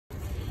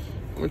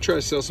gonna try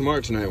to sell some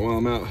art tonight while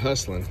I'm out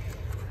hustling.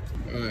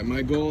 All right,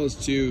 my goal is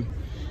to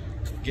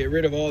get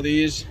rid of all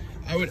these.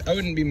 I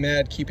wouldn't be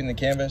mad keeping the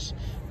canvas,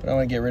 but I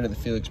want to get rid of the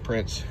Felix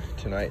prints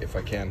tonight if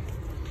I can.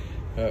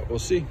 We'll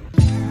see.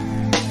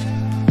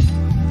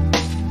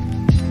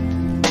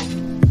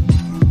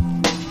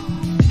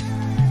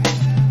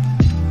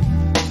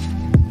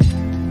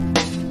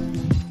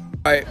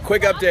 All right,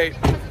 quick update.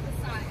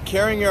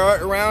 Carrying your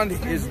art around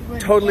is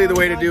totally the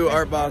way to do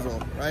Art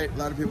Basel, right? A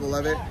lot of people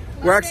love it.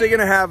 We're actually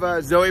gonna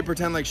have Zoe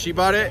pretend like she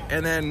bought it,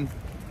 and then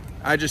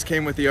I just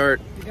came with the art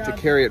to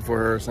carry it for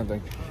her or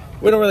something.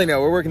 We don't really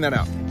know, we're working that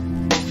out.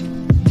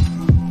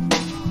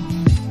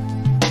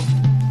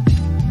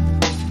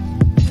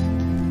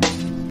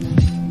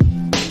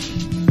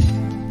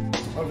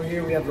 Over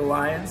here we have the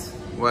Lions.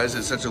 Why is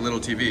it such a little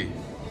TV?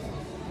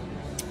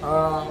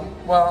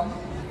 Well,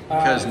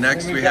 because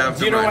next we have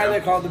do you know why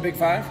they're called the Big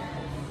Five?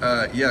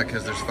 Yeah,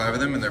 because there's 5 of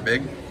them and they're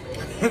big.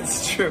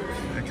 It's true.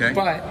 Okay.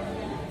 But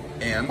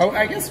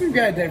I guess we've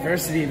got a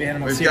diversity of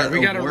animals here. We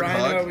got a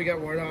rhino, we got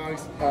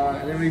warthogs,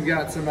 and then we've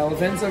got some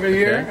elephants over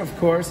here. Of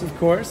course.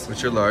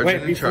 Which are large.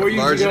 Wait, before you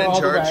go all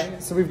the way,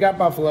 so we've got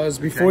buffaloes.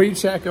 Before you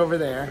check over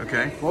there,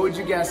 what would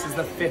you guess is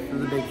the 5th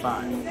of the Big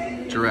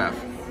Five?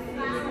 Giraffe.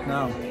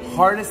 No.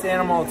 Hardest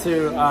animal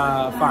to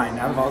find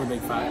out of all the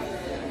Big Five.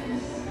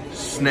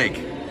 Snake.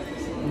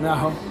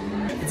 No.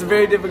 It's a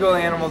very difficult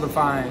animal to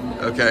find.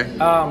 Okay.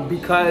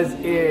 Because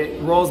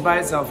it rolls by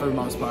itself for the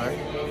most part.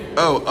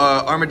 Oh,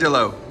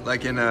 armadillo,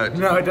 like in a...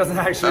 No, it doesn't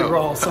actually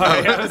roll,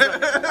 sorry. I was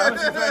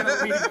trying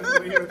to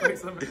leave like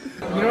something.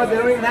 You know what, they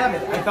don't even have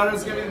it. I thought it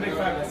was going to be the Big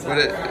Five. What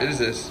is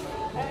this?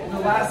 The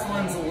last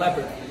one's a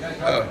leopard.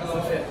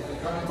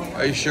 Oh.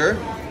 Are you sure?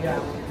 Yeah.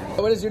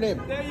 What is your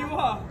name? There you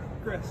are,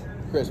 Chris.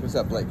 Chris, what's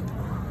up, Blake?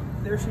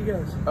 There she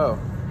goes. Oh,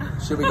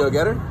 should we go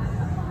get her?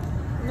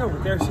 No,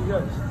 but there she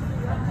goes.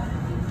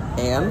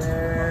 And?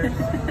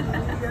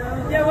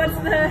 Yeah, what's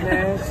the...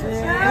 There she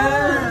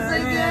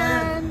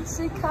again.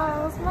 She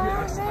calls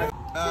my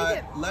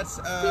name.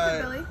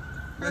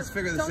 Let's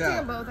figure this Don't out.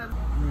 take them both.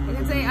 I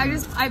can say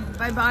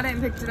I bought it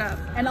and picked it up.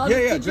 And I'll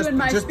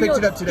just picked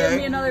it up today. Give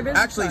me another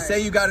business Actually, card. say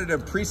you got it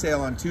at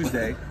pre-sale on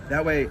Tuesday.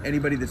 That way,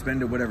 anybody that's been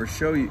to whatever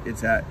show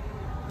it's at,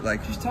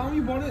 like... She's telling me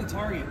you bought it at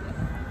Target.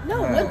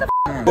 No, what the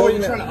f***? Oh,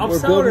 you're trying to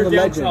upsell or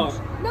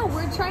downsell? No,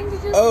 we're trying to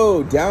just...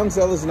 Oh,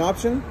 downsell is an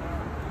option?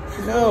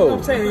 No.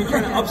 I'm saying, are you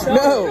trying to upsell?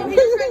 No.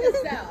 He's trying to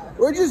sell.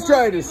 We're just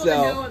trying to People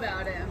sell. know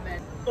about him.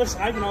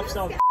 Listen, I can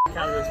upsell the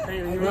out of this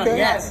painting. Okay.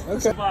 Yes.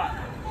 Okay.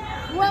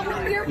 What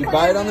was your You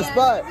buy it on the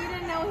spot. We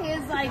didn't know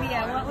his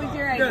idea. What was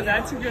your idea? No,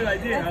 that's a good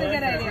idea. That's a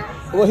good idea.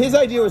 Well, his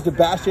idea was to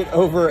bash it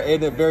over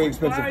in a very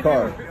expensive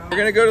car. We're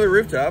gonna go to the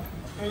rooftop,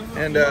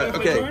 and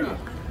okay.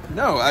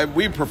 No,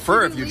 we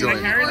prefer if you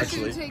join.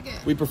 Actually,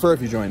 we prefer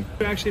if you join.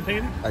 You actually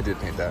painted? I did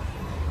paint that.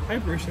 I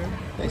appreciate it.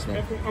 Thanks,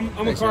 man.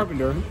 I'm a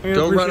carpenter.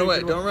 Don't run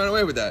away. Don't run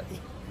away with that.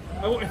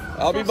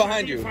 I'll be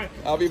behind you.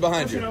 I'll be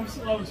behind you.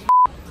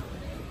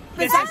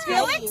 Is that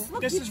Felix?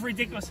 This is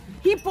ridiculous.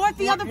 He bought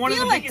the other One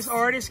Felix. of the biggest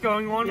artists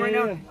going on right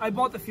now. I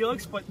bought the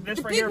Felix, but this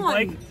The right big here,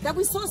 one Blake. that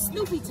we saw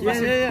Snoopy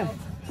today. Yeah.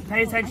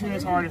 Pay attention to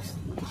this artist.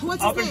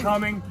 What's Up his and name?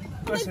 coming.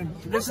 Listen,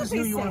 this is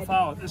who you want to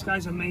follow. This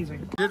guy's amazing.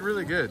 You did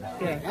really good.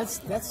 Yeah,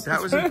 That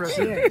was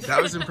impressive.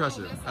 That was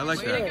impressive. I like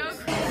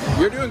that.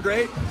 You're doing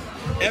great.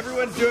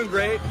 Everyone's doing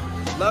great.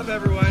 Love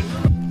everyone.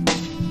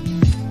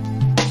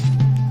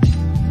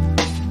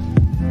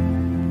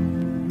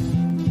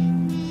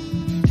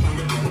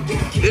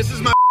 This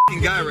is my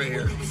guy right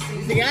here.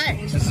 He's the guy.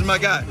 This is my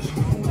guy.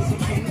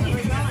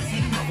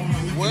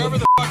 Wherever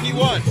the fuck he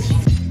wants.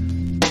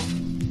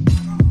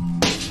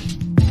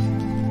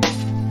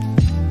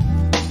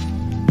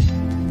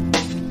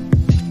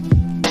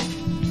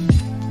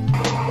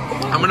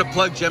 I'm gonna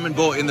plug Gem and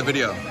Bolt in the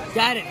video.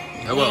 Got it.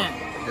 I will.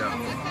 Yeah.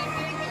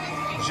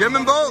 Gem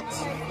and Bolt.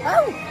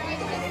 Oh.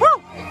 Woo!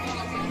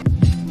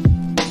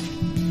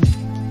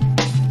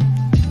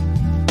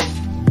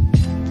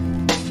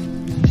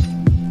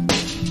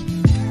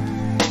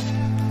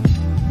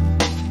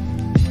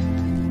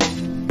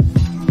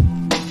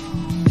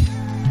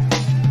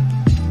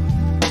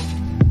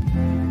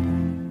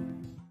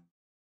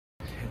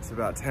 It's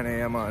about 10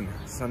 a.m. on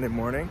Sunday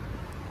morning.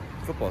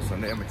 Football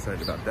Sunday, I'm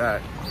excited about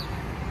that.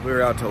 We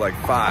were out till like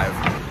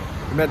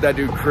 5. We met that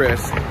dude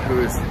Chris,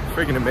 who is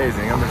freaking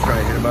amazing. I'm gonna try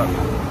and hit him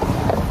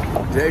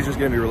up. Today's just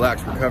gonna be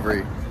relaxed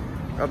recovery.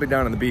 Probably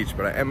down on the beach,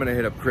 but I am gonna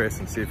hit up Chris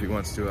and see if he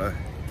wants to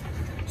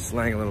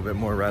slang a little bit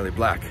more Riley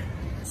Black.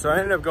 So I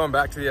ended up going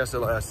back to the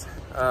SLS.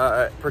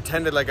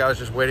 Pretended like I was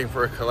just waiting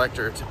for a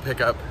collector to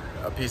pick up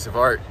a piece of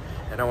art,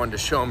 and I wanted to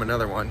show him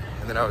another one.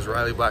 And then I was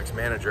Riley Black's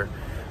manager,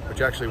 which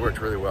actually worked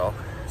really well.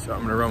 So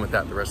I'm gonna run with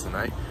that the rest of the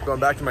night.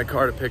 Going back to my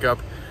car to pick up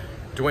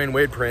Dwayne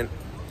Wade print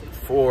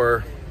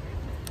for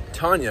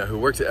Tanya, who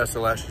works at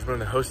SLS. She's one of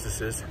the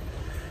hostesses.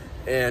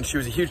 And she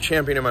was a huge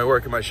champion in my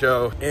work at my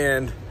show,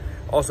 and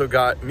also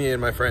got me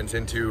and my friends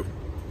into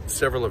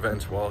several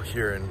events while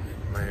here in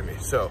Miami.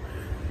 So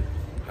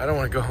I don't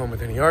want to go home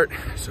with any art,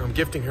 so I'm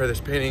gifting her this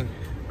painting,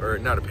 or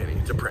not a painting,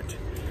 it's a print.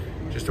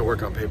 just to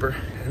work on paper.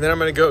 And then I'm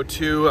gonna go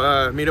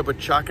to meet up with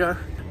Chaka.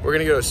 We're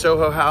gonna go to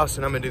Soho House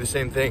and I'm gonna do the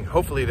same thing.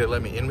 Hopefully they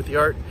let me in with the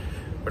art,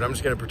 but I'm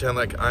just gonna pretend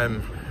like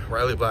I'm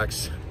Riley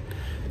Black's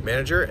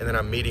manager, and then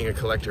I'm meeting a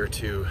collector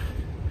to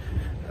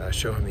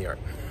show him the art.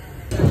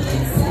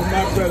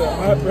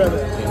 My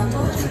brother.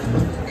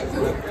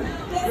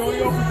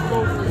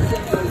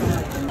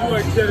 You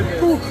are gentlemen.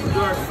 You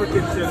are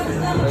freaking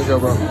gentlemen. There you go,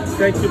 bro.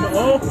 Thank you.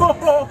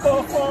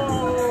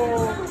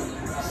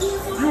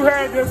 You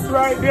had this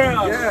right there.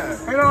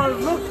 Yeah. And I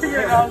was looking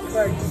at it, I was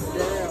like,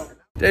 damn.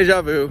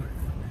 Deja vu.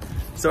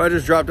 So I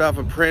just dropped off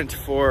a print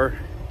for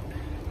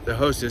the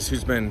hostess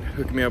who's been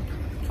hooking me up,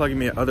 plugging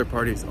me at other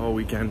parties all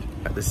weekend.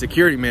 The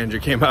security manager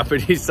came up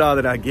and he saw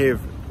that I gave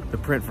the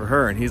print for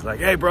her and he's like,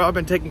 hey bro, I've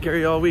been taking care of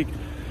you all week,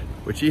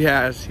 which he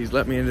has. He's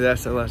let me into the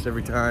SLS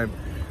every time.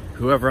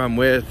 Whoever I'm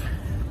with,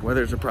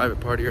 whether it's a private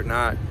party or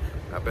not,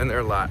 I've been there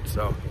a lot.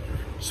 So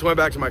just went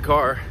back to my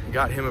car,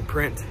 got him a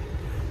print.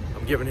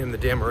 I'm giving him the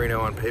Dan Marino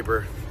on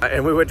paper.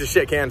 And we went to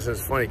shake hands, and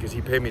it's funny because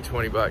he paid me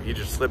 20 bucks. He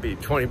just slipped me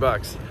 20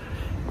 bucks.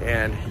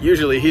 And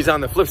usually he's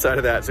on the flip side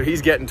of that. So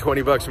he's getting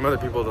 20 bucks from other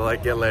people to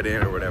like get let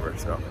in or whatever.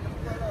 So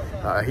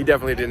he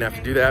definitely didn't have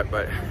to do that,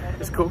 but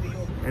it's cool.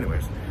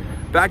 Anyways,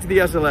 back to the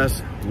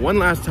SLS one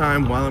last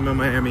time while I'm in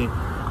Miami.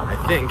 I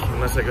think,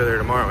 unless I go there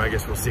tomorrow, I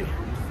guess we'll see.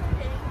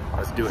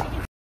 Let's do it.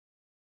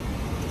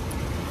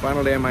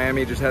 Final day in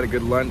Miami, just had a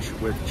good lunch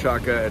with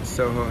Chaka at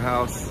Soho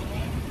House.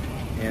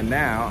 And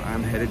now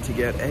I'm headed to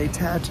get a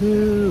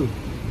tattoo.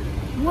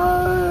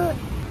 What?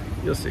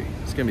 You'll see,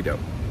 it's gonna be dope.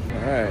 All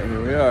right,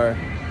 here we are.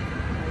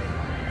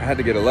 I had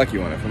to get a lucky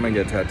one. If I'm gonna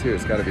get a tattoo,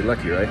 it's gotta be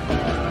lucky, right?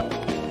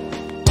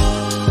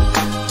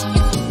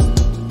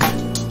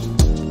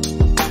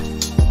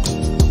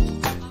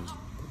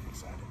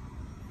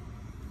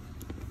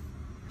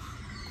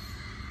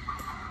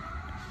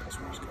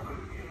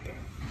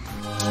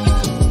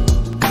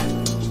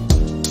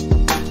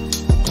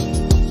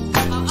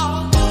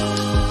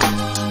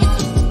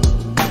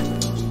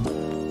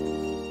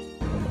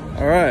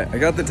 All right, I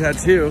got the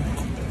tattoo.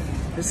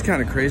 This is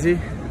kind of crazy.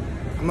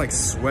 I'm like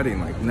sweating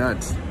like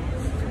nuts.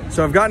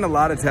 So I've gotten a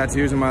lot of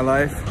tattoos in my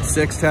life,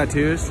 6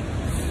 tattoos,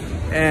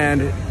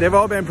 and they've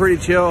all been pretty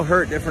chill,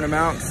 hurt different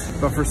amounts.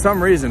 But for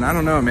some reason, I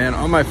don't know, man,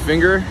 on my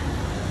finger,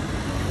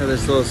 I have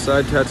this little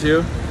side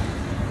tattoo.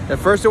 At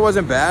first it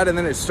wasn't bad, and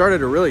then it started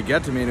to really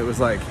get to me, and it was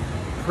like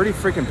pretty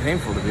freaking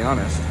painful, to be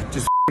honest.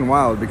 Just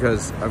wild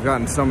because I've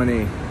gotten so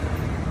many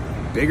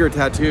bigger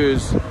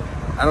tattoos.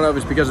 I don't know if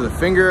it's because of the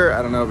finger.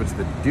 I don't know if it's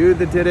the dude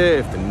that did it,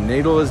 if the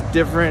needle is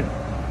different.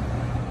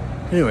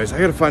 Anyways, I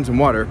gotta find some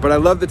water, but I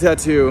love the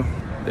tattoo.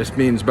 This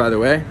means, by the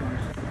way,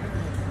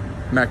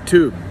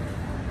 Maktub.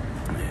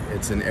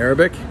 It's in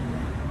Arabic,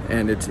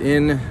 and it's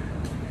in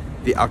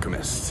The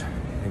Alchemist.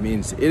 It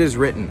means it is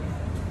written.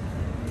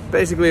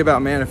 Basically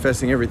about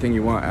manifesting everything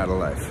you want out of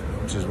life,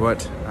 which is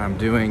what I'm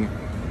doing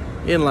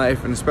in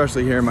life, and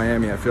especially here in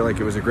Miami. I feel like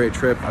it was a great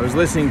trip. I was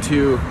listening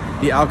to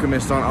The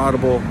Alchemist on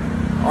Audible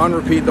on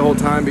repeat the whole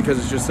time because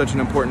it's just such an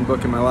important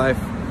book in my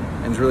life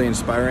and it's really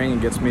inspiring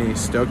and gets me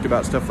stoked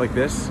about stuff like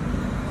this.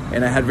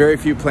 And I had very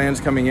few plans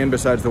coming in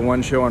besides the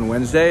one show on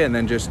Wednesday, and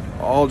then just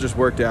all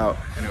worked out,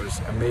 and it was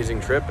an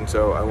amazing trip. And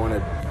so I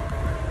wanted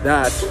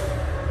that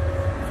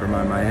for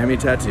my Miami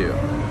tattoo. All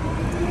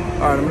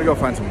right, I'm gonna go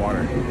find some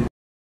water.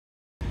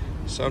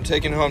 So I'm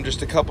taking home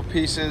just a couple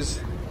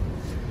pieces.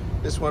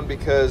 This one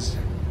because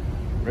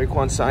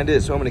Raekwon signed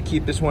it, so I'm gonna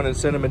keep this one and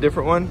send him a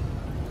different one.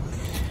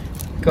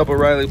 A couple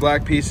Riley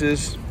Black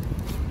pieces.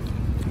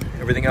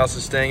 Everything else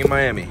is staying in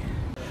Miami.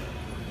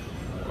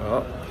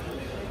 Well,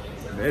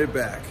 I made it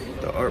back.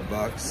 The art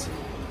box,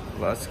 a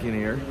lot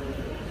skinnier.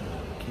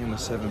 Came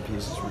with 7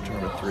 pieces,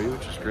 returned with 3,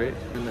 which is great.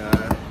 And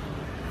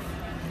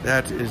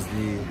that is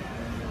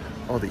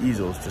all the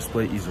easels,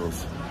 display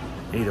easels,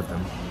 8 of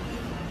them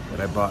that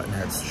I bought and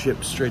had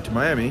shipped straight to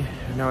Miami.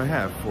 And now I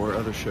have 4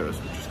 other shows,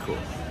 which is cool.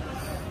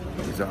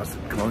 I'm exhausted.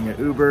 Calling it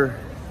Uber.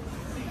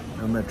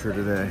 No Metro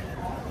today.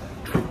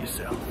 Treat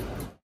yourself.